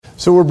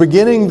So we're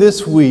beginning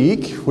this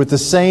week with the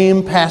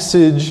same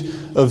passage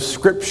of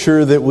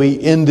Scripture that we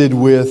ended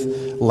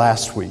with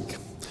last week.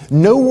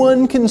 No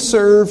one can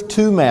serve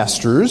two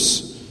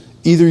masters.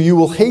 Either you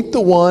will hate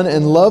the one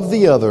and love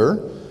the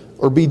other,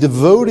 or be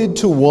devoted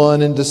to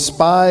one and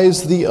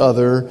despise the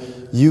other.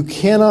 You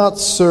cannot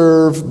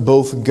serve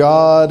both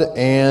God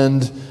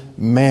and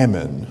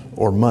mammon,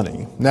 or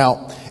money.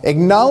 Now,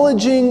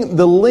 acknowledging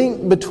the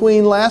link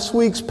between last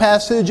week's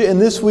passage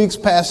and this week's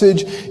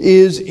passage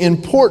is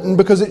important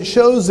because it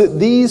shows that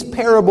these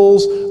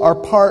parables are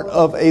part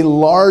of a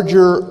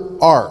larger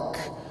arc.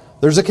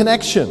 There's a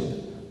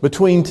connection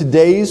between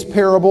today's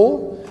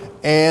parable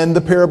and the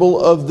parable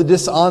of the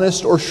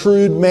dishonest or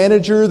shrewd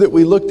manager that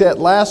we looked at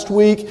last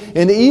week,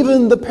 and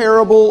even the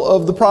parable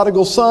of the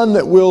prodigal son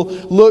that we'll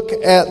look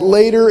at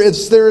later.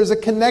 There is a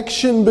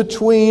connection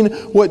between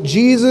what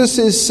Jesus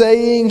is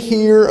saying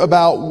here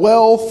about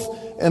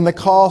wealth and the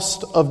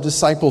cost of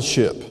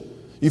discipleship.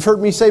 You've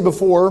heard me say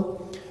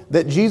before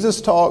that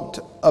Jesus talked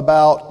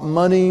about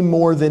money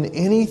more than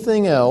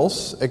anything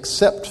else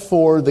except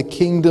for the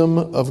kingdom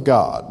of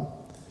God.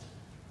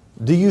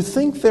 Do you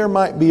think there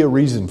might be a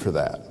reason for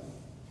that?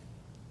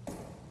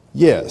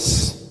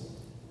 Yes,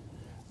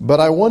 but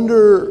I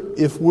wonder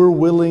if we're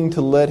willing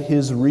to let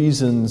His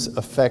reasons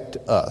affect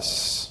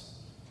us.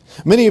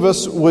 Many of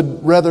us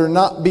would rather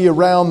not be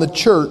around the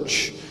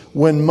church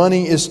when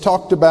money is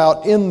talked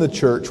about in the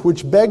church,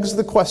 which begs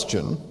the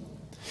question,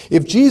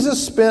 if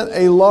Jesus spent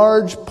a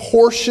large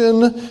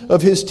portion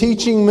of His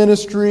teaching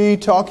ministry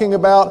talking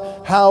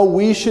about how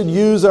we should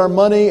use our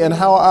money and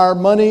how our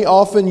money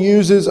often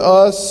uses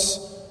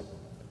us,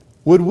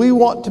 would we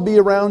want to be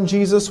around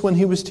Jesus when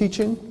He was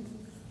teaching?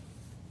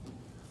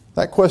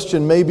 That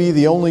question may be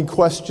the only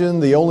question,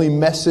 the only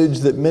message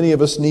that many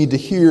of us need to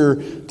hear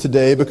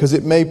today, because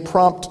it may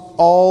prompt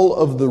all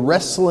of the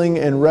wrestling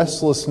and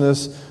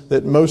restlessness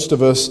that most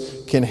of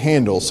us can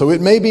handle. So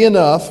it may be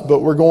enough,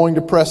 but we're going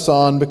to press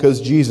on because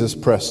Jesus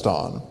pressed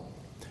on.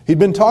 He'd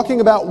been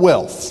talking about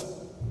wealth,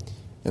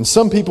 and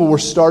some people were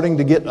starting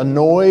to get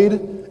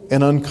annoyed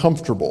and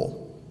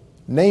uncomfortable,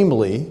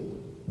 namely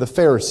the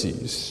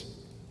Pharisees.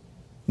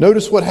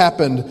 Notice what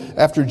happened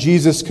after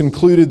Jesus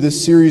concluded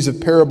this series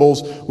of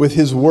parables with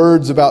His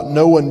words about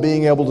no one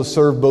being able to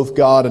serve both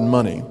God and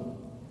money.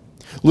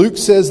 Luke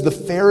says the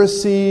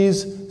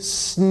Pharisees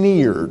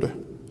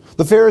sneered.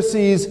 The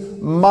Pharisees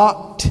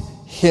mocked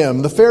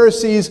Him. The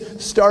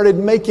Pharisees started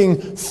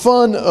making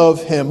fun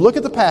of Him. Look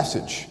at the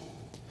passage.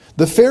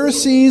 The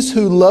Pharisees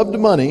who loved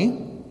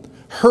money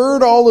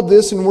heard all of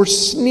this and were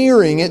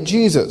sneering at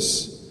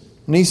Jesus.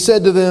 And He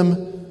said to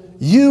them,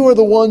 "You are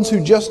the ones who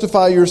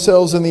justify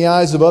yourselves in the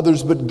eyes of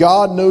others, but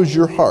God knows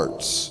your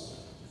hearts.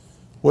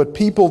 What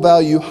people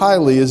value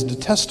highly is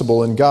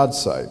detestable in God's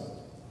sight.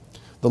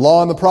 The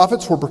law and the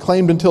prophets were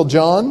proclaimed until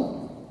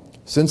John.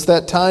 Since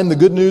that time, the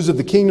good news of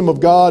the kingdom of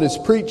God is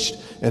preached,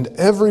 and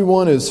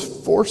everyone is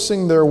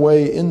forcing their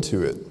way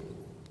into it.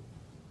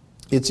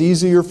 It's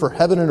easier for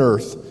heaven and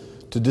earth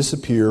to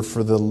disappear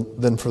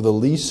than for the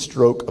least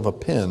stroke of a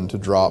pen to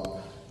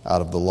drop out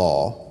of the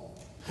law."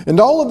 And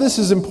all of this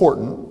is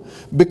important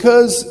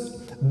because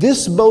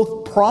this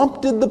both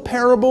prompted the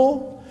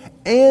parable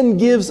and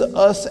gives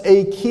us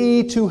a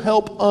key to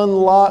help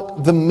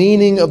unlock the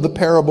meaning of the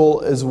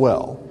parable as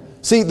well.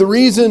 See, the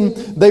reason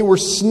they were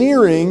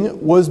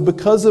sneering was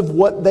because of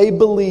what they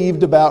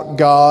believed about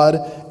God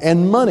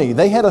and money.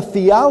 They had a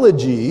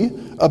theology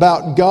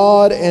about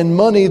God and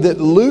money that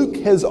Luke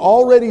has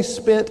already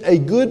spent a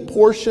good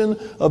portion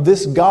of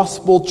this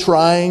gospel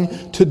trying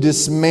to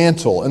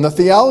dismantle. And the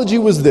theology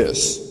was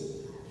this: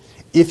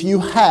 if you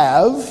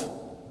have,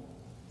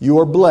 you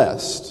are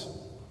blessed.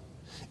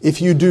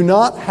 If you do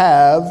not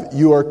have,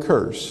 you are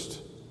cursed.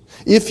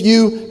 If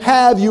you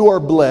have, you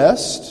are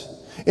blessed.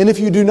 And if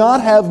you do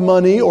not have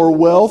money or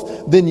wealth,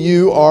 then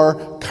you are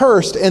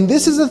cursed. And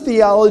this is a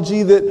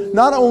theology that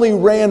not only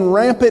ran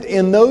rampant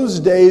in those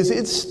days,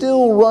 it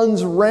still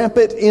runs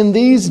rampant in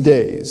these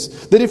days.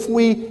 That if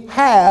we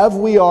have,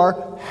 we are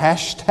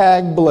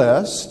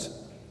 #blessed.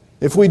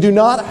 If we do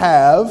not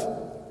have,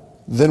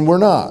 then we're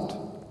not.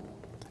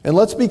 And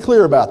let's be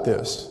clear about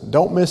this.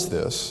 Don't miss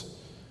this.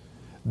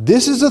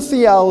 This is a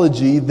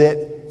theology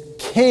that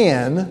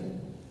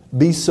can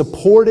be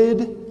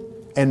supported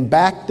and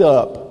backed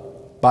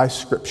up by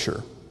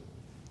Scripture.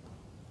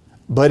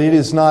 But it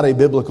is not a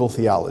biblical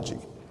theology.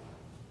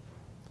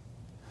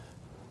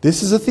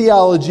 This is a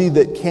theology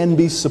that can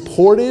be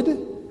supported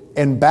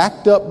and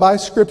backed up by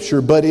Scripture,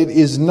 but it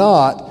is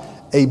not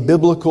a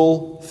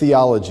biblical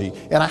theology.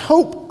 And I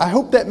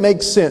hope that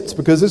makes sense,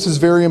 because this is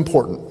very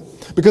important.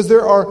 Because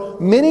there are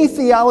many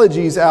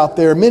theologies out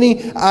there,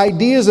 many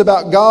ideas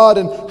about God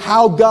and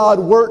how God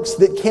works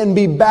that can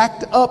be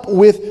backed up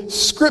with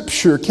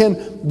Scripture,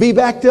 can be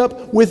backed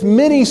up with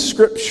many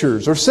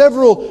Scriptures or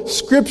several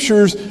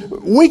Scriptures.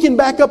 We can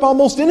back up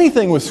almost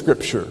anything with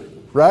Scripture,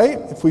 right?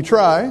 If we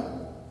try.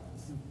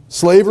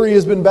 Slavery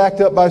has been backed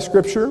up by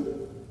Scripture.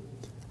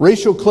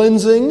 Racial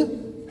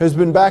cleansing has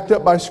been backed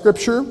up by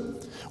Scripture.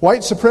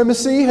 White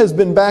supremacy has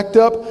been backed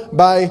up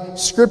by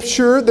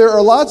Scripture. There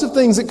are lots of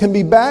things that can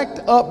be backed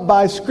up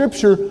by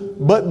Scripture,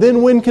 but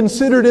then when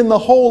considered in the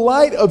whole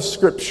light of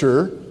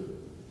Scripture,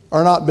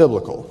 are not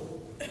biblical.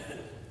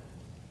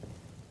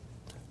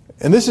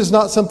 And this is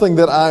not something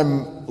that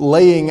I'm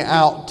laying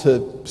out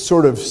to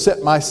sort of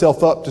set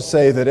myself up to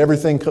say that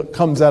everything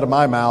comes out of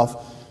my mouth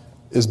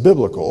is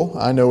biblical.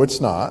 I know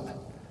it's not.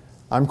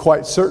 I'm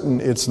quite certain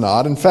it's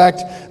not. In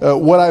fact,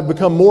 what I've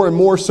become more and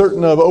more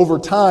certain of over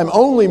time,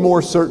 only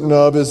more certain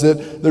of, is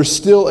that there's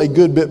still a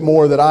good bit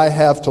more that I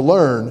have to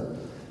learn.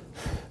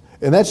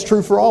 And that's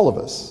true for all of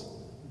us.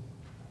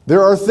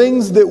 There are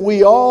things that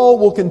we all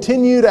will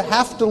continue to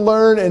have to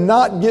learn and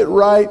not get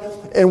right,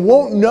 and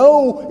won't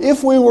know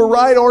if we were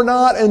right or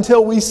not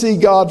until we see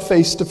God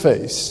face to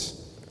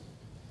face.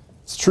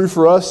 It's true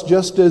for us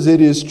just as it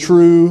is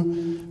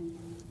true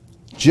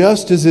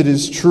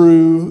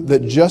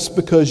that just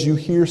because you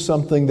hear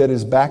something that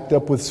is backed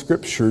up with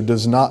Scripture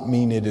does not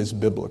mean it is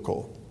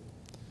biblical.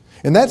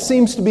 And that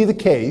seems to be the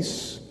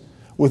case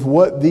with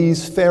what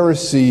these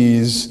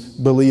Pharisees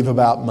believe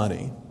about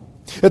money.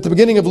 At the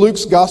beginning of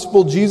Luke's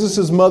Gospel,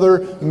 Jesus'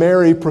 mother,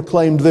 Mary,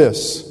 proclaimed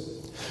this: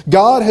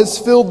 God has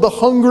filled the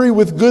hungry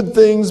with good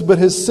things, but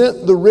has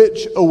sent the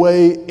rich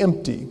away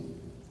empty.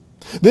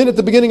 Then at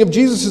the beginning of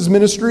Jesus'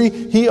 ministry,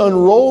 he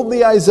unrolled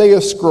the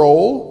Isaiah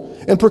scroll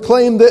and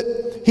proclaimed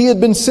that he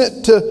had been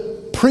sent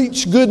to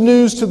preach good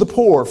news to the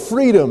poor,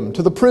 freedom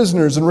to the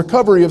prisoners, and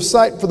recovery of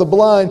sight for the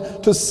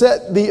blind, to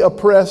set the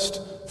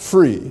oppressed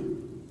free.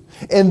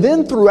 And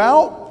then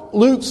throughout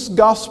Luke's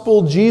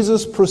Gospel,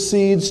 Jesus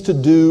proceeds to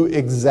do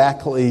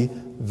exactly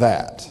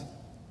that.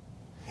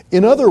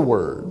 In other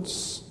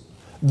words,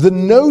 the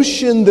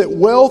notion that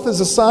wealth is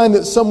a sign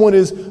that someone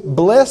is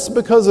blessed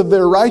because of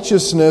their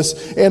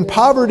righteousness and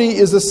poverty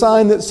is a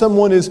sign that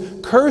someone is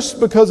cursed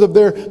because of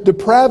their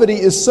depravity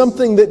is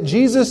something that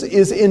Jesus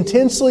is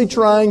intensely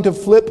trying to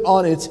flip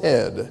on its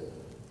head.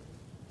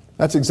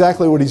 That's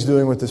exactly what he's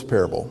doing with this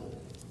parable.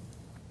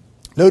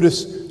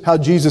 Notice how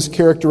Jesus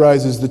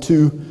characterizes the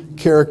two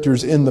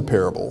characters in the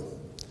parable.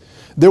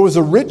 There was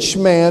a rich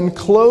man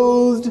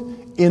clothed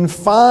in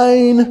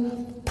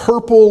fine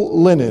purple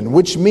linen,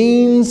 which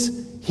means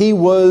he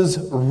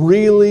was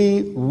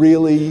really,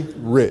 really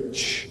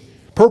rich.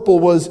 Purple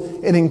was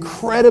an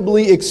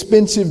incredibly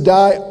expensive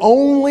dye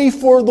only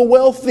for the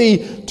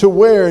wealthy to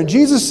wear. And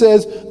Jesus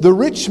says the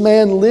rich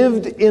man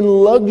lived in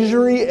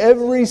luxury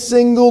every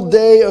single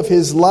day of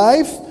his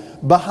life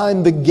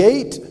behind the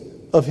gate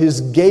of his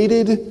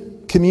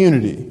gated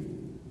community.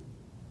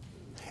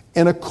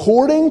 And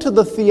according to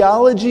the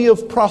theology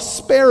of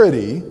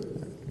prosperity,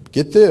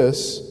 get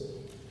this,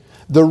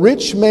 the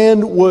rich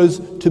man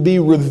was to be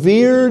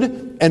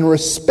revered and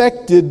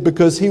respected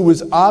because he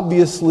was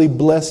obviously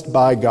blessed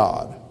by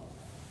God.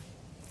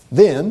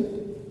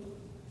 Then,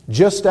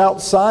 just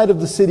outside of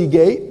the city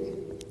gate,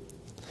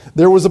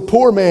 there was a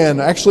poor man,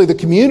 actually the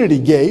community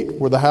gate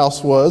where the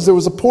house was, there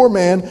was a poor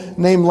man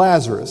named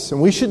Lazarus.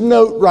 And we should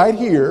note right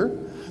here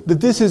that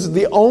this is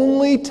the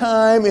only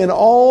time in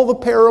all the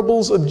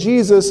parables of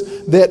Jesus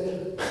that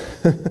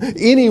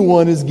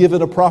anyone is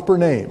given a proper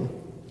name.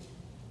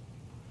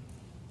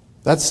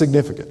 That's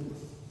significant.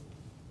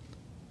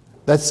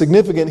 That's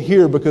significant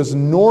here because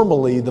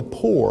normally the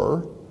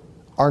poor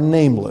are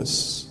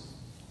nameless.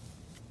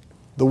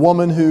 The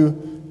woman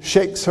who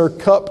shakes her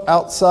cup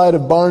outside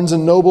of Barnes &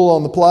 Noble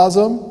on the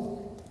plaza,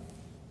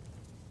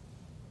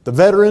 the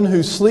veteran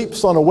who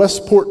sleeps on a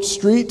Westport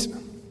street,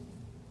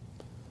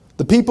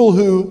 the people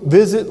who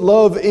visit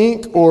Love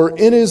Inc. or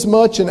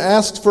Inasmuch and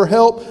asks for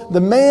help, the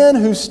man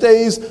who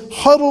stays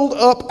huddled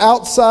up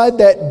outside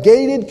that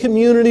gated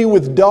community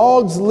with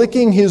dogs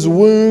licking his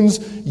wounds,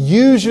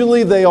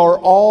 usually they are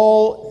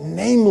all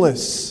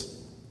nameless.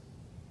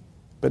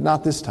 But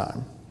not this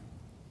time.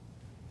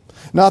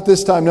 Not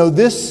this time. No,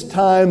 this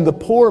time the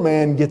poor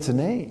man gets a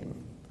name.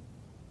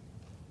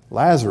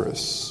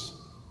 Lazarus.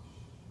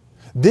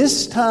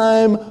 This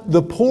time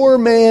the poor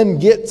man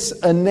gets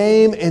a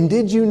name, and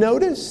did you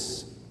notice?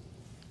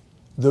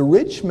 The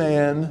rich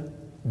man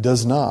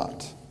does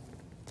not.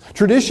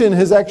 Tradition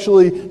has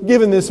actually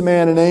given this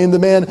man a name. The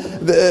man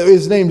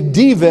is named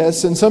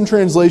Dives in some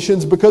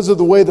translations because of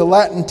the way the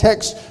Latin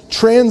text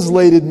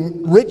translated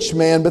rich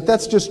man, but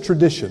that's just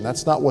tradition.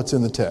 That's not what's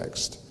in the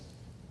text.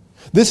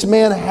 This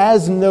man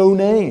has no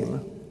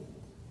name,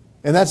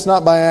 and that's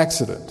not by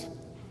accident.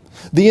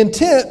 The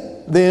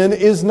intent then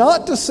is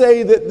not to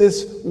say that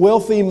this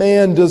wealthy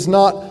man does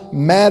not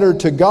matter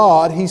to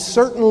God. He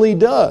certainly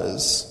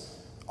does.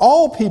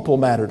 All people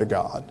matter to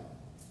God.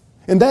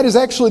 And that is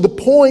actually the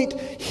point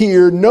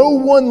here. No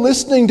one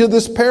listening to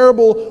this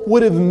parable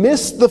would have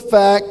missed the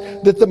fact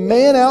that the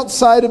man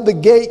outside of the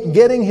gate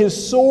getting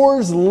his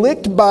sores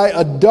licked by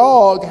a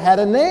dog had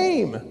a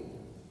name.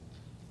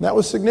 That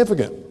was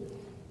significant.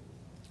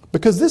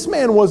 Because this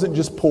man wasn't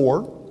just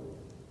poor.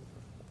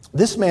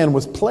 This man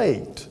was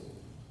plagued.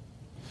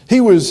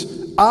 He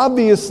was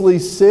obviously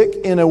sick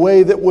in a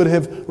way that would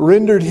have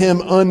rendered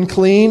him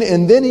unclean.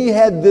 And then he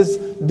had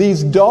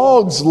these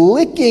dogs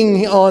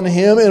licking on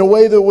him in a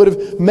way that would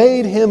have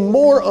made him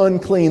more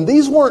unclean.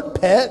 These weren't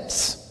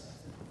pets.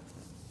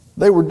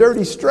 They were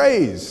dirty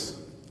strays,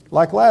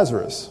 like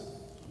Lazarus.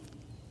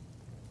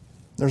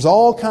 There's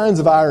all kinds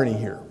of irony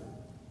here.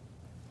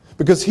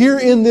 Because here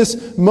in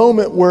this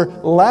moment where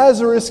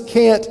Lazarus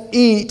can't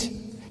eat,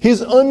 his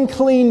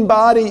unclean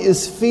body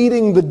is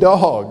feeding the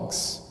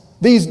dogs.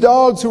 These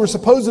dogs who are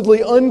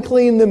supposedly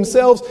unclean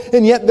themselves,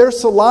 and yet their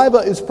saliva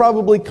is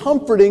probably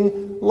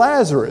comforting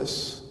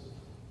Lazarus.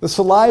 The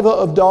saliva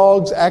of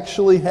dogs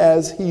actually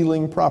has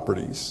healing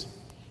properties.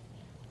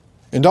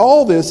 And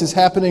all this is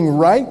happening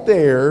right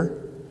there,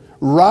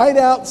 right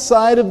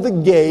outside of the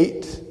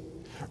gate,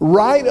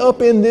 right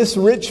up in this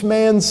rich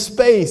man's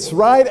space,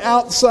 right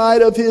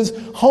outside of his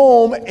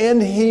home,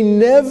 and he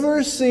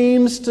never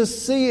seems to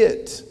see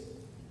it.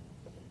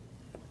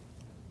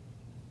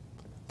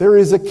 There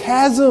is a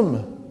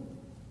chasm.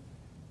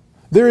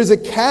 There is a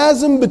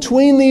chasm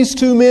between these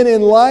two men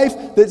in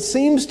life that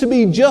seems to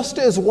be just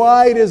as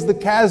wide as the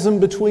chasm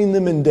between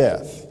them in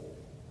death.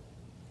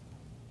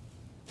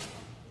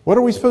 What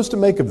are we supposed to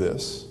make of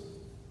this?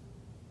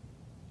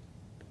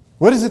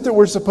 What is it that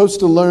we're supposed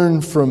to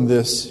learn from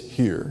this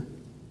here?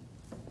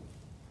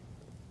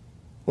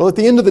 Well, at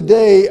the end of the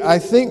day, I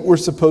think we're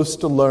supposed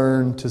to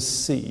learn to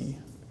see.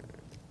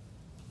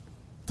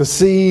 To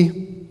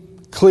see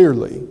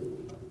clearly.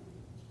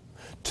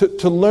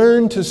 To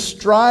learn to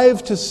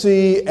strive to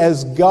see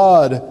as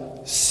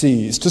God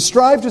sees. To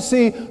strive to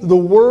see the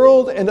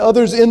world and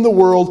others in the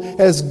world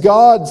as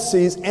God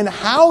sees. And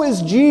how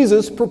is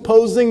Jesus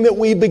proposing that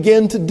we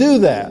begin to do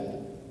that?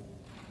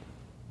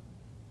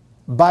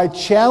 By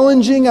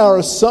challenging our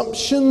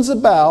assumptions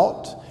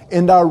about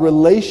and our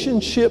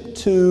relationship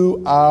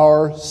to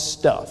our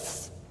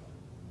stuff.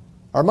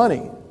 Our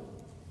money.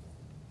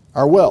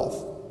 Our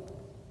wealth.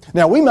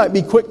 Now, we might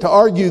be quick to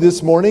argue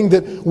this morning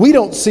that we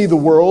don't see the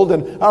world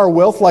and our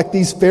wealth like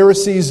these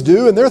Pharisees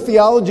do, and their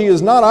theology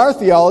is not our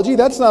theology.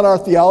 That's not our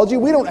theology.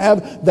 We don't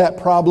have that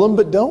problem,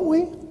 but don't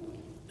we?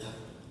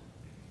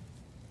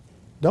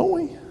 Don't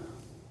we?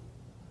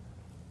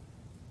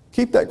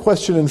 Keep that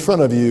question in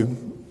front of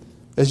you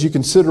as you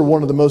consider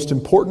one of the most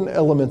important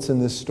elements in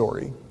this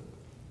story.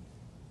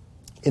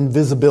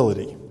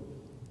 Invisibility.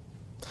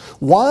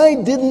 Why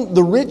didn't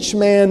the rich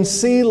man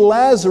see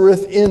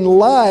Lazarus in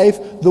life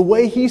the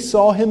way he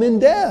saw him in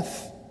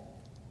death?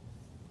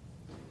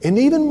 And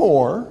even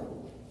more,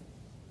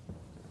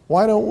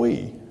 why don't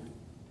we?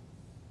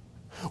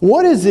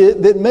 What is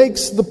it that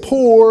makes the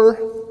poor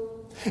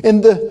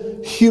and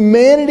the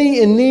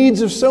humanity and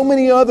needs of so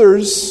many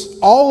others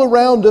all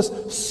around us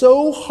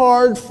so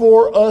hard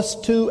for us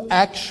to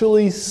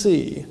actually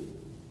see?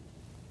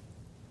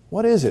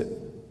 What is it?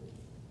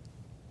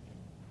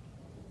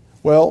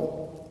 Well,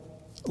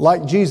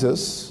 like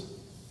Jesus,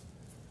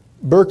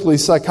 Berkeley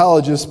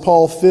psychologist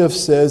Paul Fiff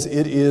says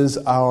it is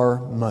our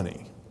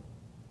money.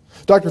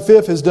 Dr.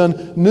 Fiff has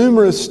done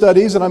numerous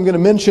studies, and I'm going to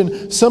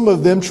mention some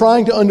of them,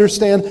 trying to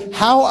understand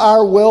how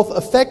our wealth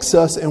affects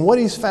us, and what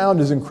he's found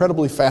is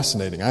incredibly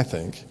fascinating, I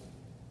think.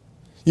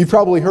 You've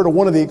probably heard of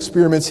one of the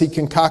experiments he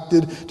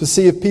concocted to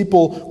see if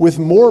people with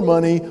more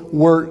money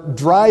were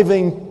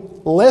driving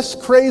less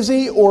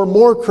crazy or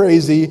more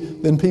crazy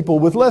than people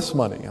with less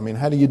money. I mean,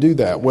 how do you do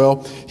that?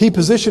 Well, he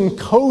positioned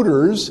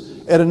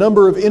coders at a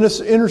number of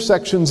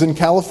intersections in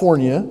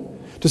California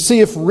to see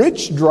if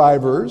rich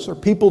drivers, or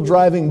people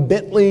driving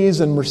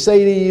Bentleys and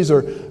Mercedes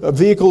or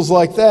vehicles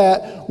like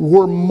that,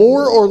 were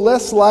more or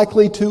less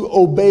likely to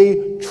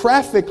obey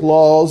traffic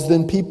laws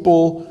than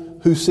people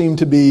who seemed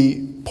to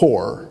be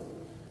poor.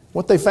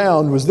 What they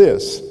found was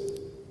this: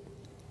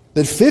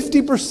 that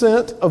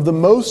 50% of the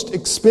most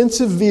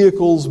expensive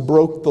vehicles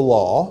broke the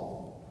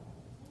law,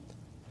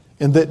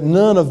 and that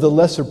none of the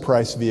lesser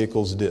priced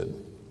vehicles did.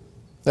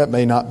 That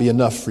may not be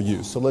enough for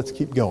you, so let's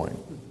keep going.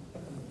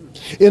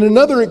 In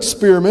another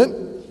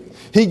experiment,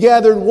 he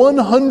gathered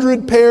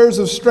 100 pairs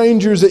of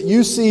strangers at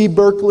UC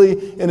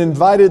Berkeley and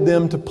invited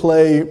them to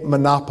play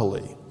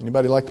Monopoly.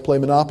 Anybody like to play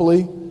Monopoly?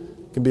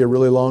 It can be a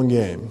really long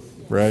game,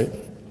 right?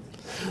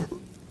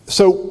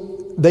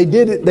 So they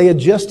did it. They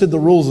adjusted the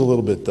rules a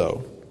little bit,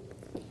 though.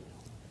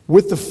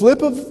 With the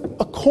flip of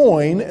a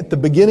coin at the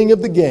beginning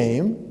of the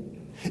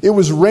game, it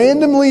was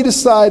randomly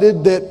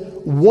decided that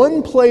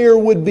one player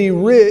would be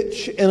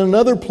rich and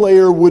another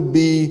player would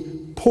be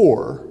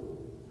poor.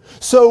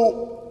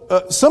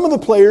 So some of the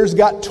players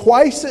got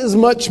twice as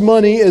much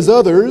money as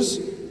others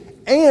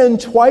and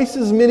twice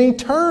as many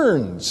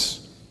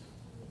turns.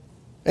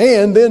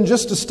 And then,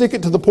 just to stick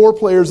it to the poor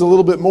players a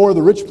little bit more,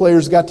 the rich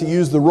players got to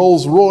use the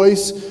Rolls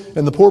Royce,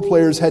 and the poor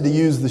players had to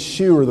use the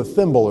shoe or the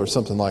thimble or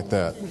something like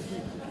that.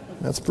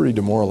 That's pretty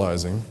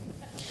demoralizing.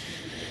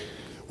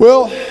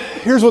 Well,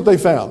 here's what they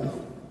found.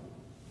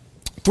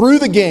 Through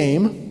the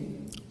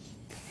game,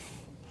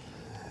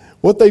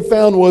 what they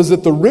found was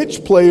that the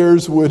rich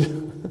players would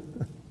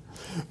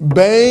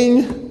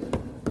bang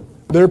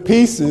their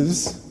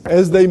pieces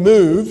as they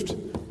moved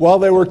while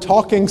they were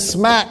talking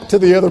smack to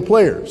the other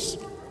players.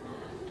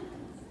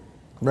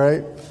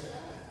 Right?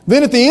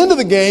 Then at the end of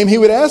the game, he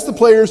would ask the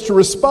players to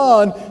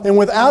respond, and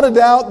without a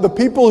doubt, the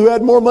people who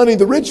had more money,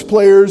 the rich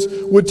players,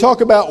 would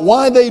talk about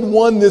why they'd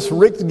won this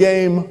rigged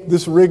game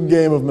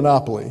of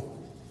Monopoly.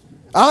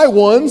 I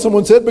won,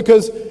 someone said,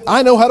 because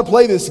I know how to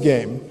play this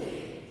game.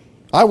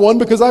 I won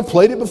because I've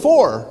played it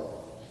before.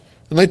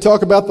 And they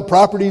talk about the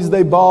properties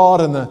they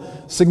bought and the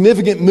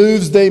significant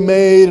moves they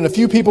made. And a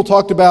few people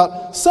talked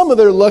about some of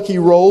their lucky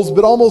rolls,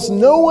 but almost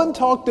no one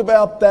talked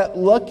about that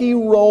lucky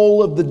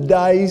roll of the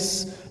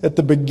dice at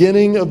the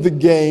beginning of the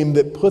game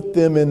that put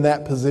them in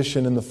that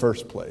position in the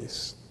first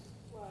place.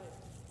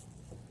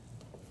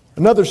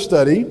 Another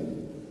study,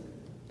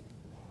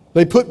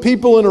 they put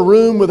people in a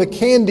room with a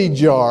candy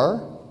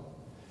jar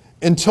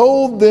and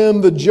told them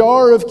the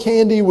jar of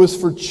candy was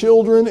for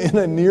children in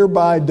a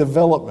nearby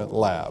development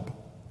lab.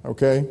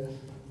 Okay?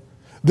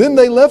 Then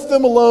they left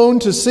them alone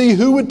to see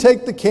who would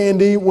take the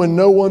candy when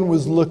no one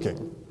was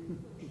looking.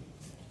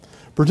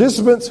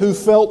 Participants who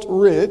felt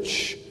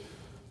rich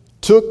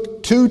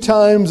took 2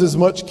 times as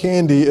much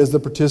candy as the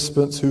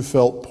participants who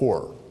felt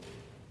poor.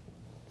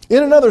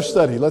 In another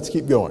study, let's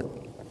keep going.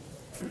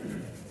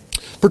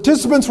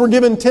 Participants were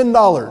given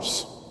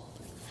 $10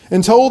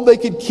 and told they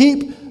could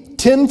keep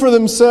 10 for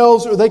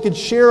themselves or they could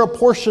share a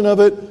portion of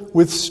it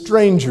with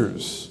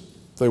strangers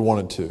if they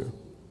wanted to.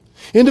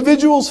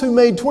 Individuals who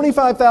made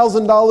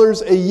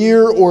 $25,000 a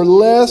year or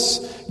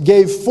less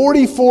gave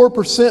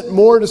 44%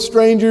 more to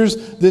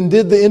strangers than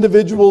did the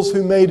individuals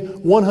who made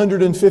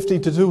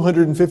 $150,000 to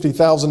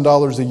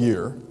 $250,000 a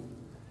year.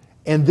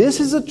 And this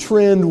is a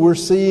trend we're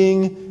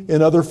seeing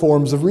in other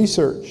forms of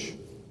research.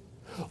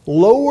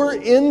 Lower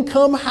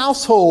income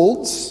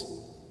households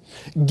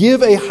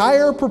give a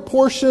higher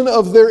proportion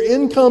of their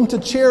income to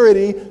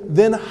charity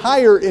than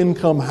higher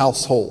income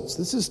households.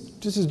 This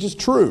is just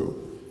true.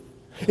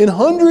 In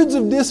hundreds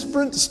of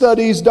different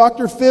studies,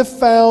 Dr. Fiff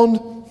found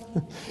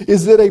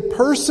is that a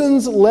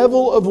person's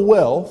level of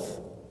wealth,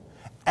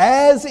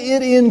 as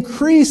it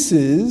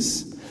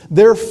increases,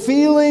 their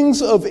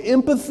feelings of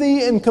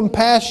empathy and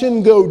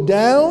compassion go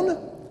down,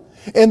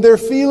 and their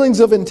feelings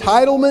of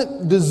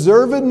entitlement,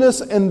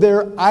 deservedness, and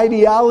their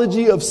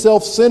ideology of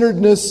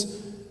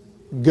self-centeredness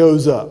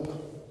goes up.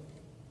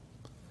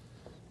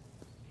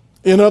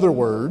 In other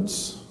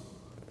words,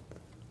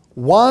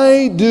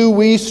 why do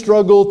we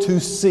struggle to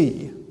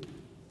see?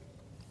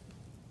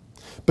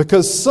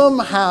 Because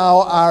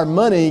somehow our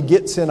money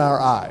gets in our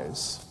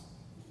eyes.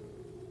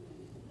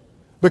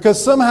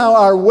 Because somehow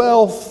our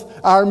wealth,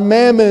 our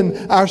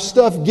mammon, our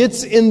stuff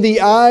gets in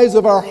the eyes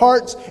of our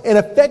hearts and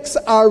affects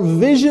our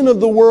vision of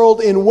the world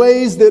in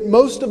ways that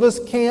most of us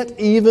can't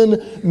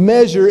even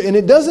measure. And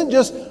it doesn't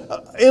just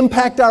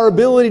impact our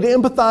ability to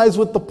empathize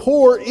with the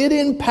poor, it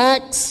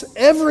impacts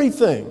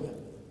everything.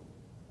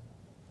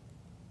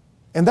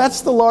 And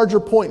that's the larger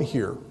point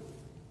here.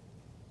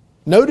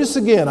 Notice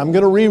again, I'm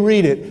going to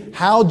reread it,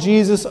 how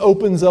Jesus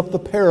opens up the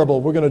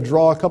parable. We're going to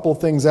draw a couple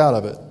of things out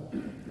of it.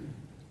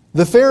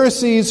 The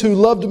Pharisees who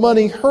loved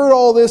money heard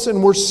all this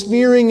and were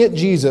sneering at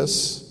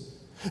Jesus.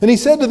 And he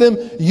said to them,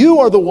 "You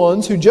are the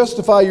ones who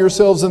justify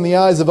yourselves in the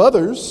eyes of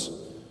others,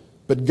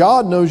 but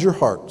God knows your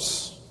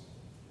hearts.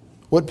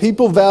 What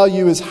people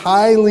value is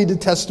highly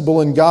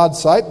detestable in God's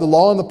sight. The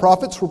law and the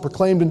prophets were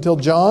proclaimed until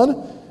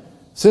John.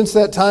 Since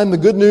that time, the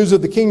good news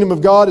of the kingdom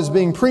of God is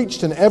being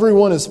preached and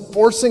everyone is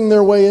forcing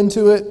their way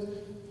into it.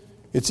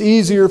 It's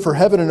easier for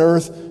heaven and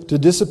earth to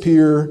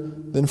disappear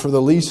than for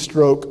the least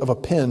stroke of a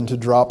pen to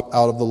drop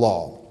out of the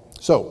law."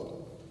 So,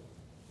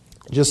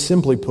 just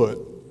simply put,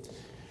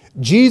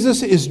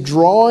 Jesus is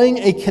drawing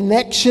a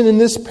connection in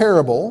this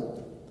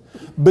parable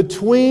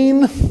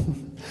between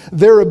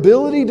their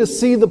ability to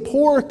see the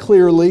poor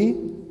clearly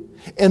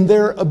and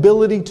their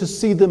ability to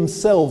see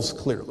themselves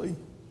clearly.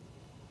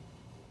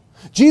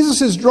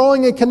 Jesus is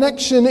drawing a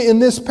connection in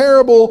this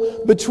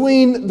parable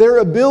between their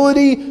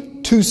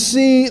ability to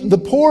see the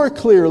poor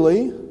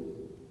clearly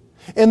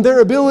and their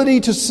ability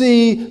to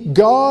see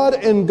God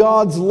and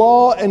God's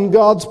law and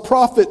God's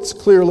prophets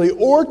clearly.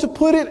 Or to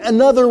put it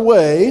another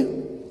way,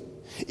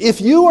 if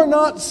you are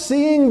not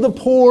seeing the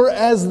poor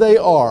as they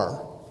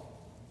are,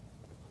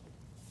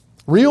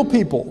 real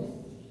people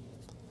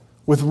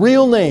with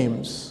real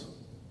names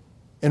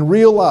and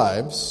real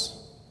lives,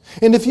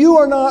 and if you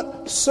are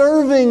not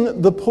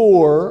serving the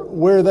poor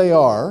where they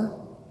are,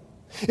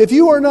 if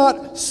you are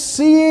not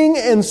seeing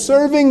and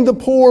serving the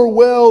poor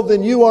well,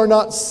 then you are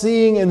not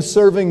seeing and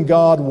serving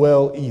God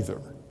well either.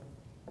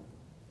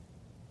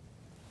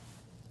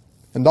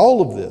 And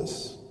all of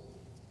this,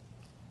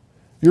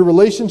 your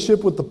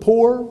relationship with the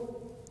poor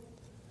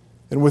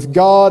and with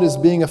God, is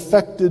being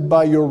affected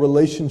by your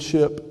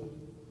relationship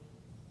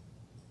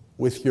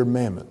with your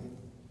mammon,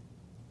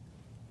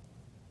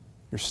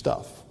 your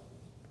stuff.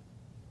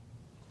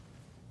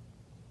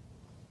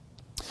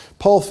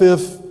 Paul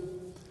Fiff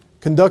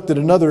conducted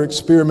another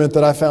experiment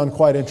that I found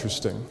quite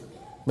interesting.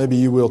 Maybe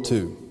you will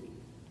too.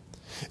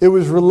 It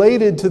was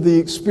related to the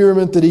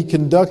experiment that he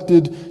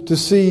conducted to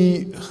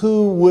see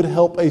who would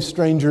help a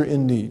stranger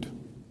in need.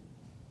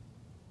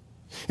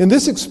 In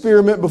this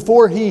experiment,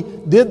 before he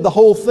did the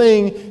whole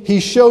thing, he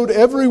showed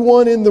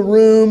everyone in the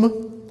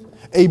room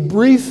a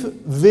brief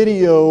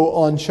video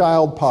on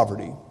child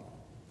poverty.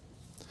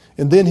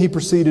 And then he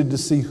proceeded to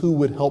see who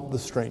would help the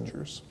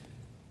strangers.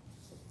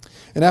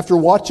 And after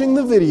watching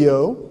the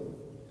video,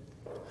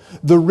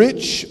 the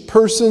rich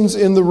persons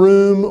in the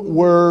room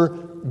were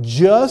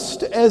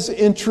just as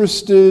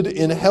interested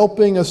in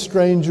helping a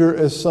stranger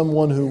as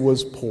someone who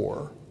was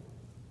poor,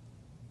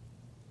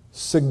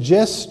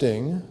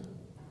 suggesting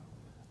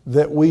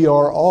that we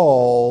are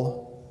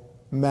all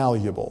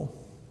malleable.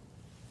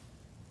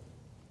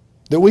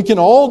 That we can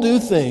all do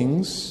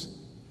things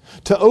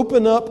to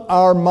open up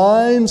our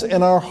minds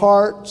and our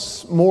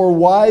hearts more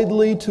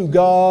widely to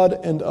God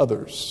and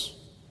others.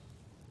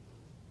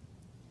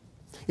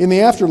 In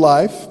the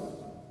afterlife,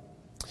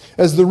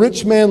 as the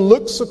rich man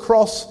looks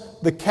across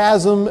the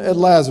chasm at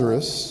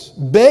Lazarus,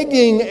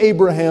 begging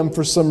Abraham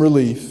for some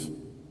relief,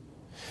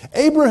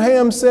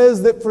 Abraham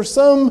says that for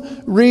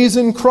some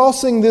reason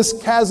crossing this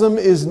chasm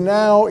is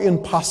now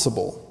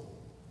impossible.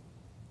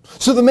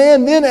 So the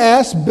man then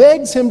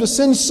begs him to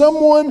send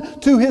someone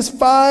to his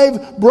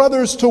 5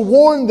 brothers to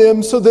warn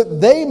them so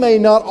that they may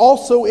not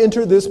also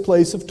enter this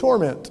place of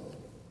torment.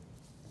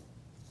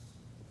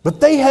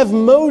 But they have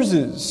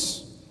Moses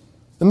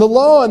and the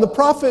law and the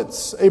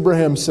prophets,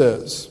 Abraham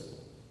says.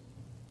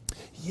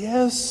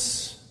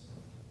 Yes,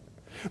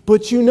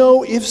 but you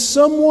know, if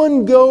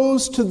someone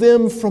goes to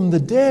them from the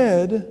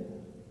dead,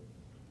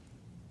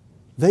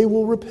 they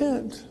will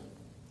repent.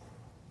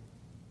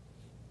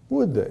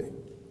 Would they?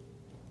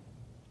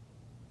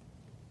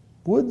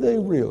 Would they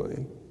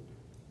really?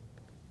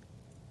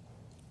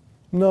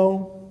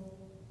 No.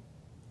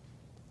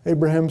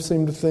 Abraham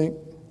seemed to think,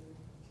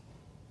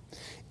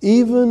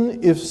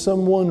 even if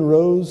someone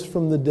rose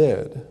from the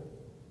dead,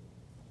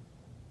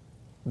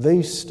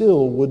 they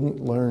still wouldn't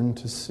learn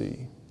to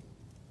see.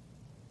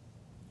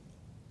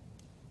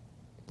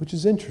 Which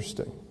is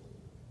interesting.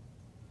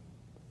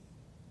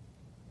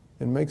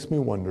 It makes me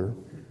wonder,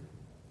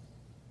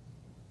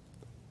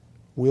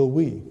 will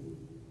we?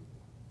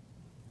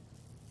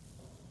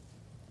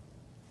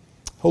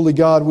 Holy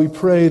God, we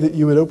pray that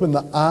you would open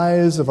the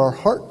eyes of our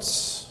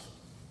hearts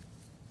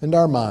and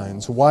our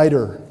minds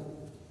wider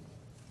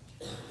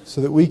so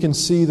that we can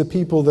see the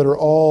people that are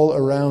all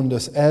around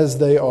us as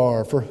they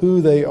are, for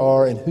who they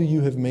are and who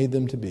you have made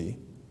them to be.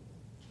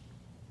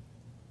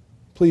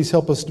 Please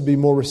help us to be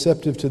more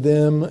receptive to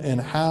them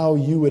and how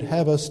you would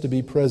have us to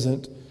be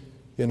present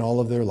in all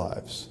of their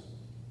lives.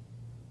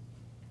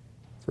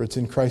 For it's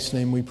in Christ's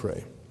name we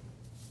pray.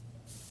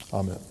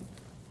 Amen.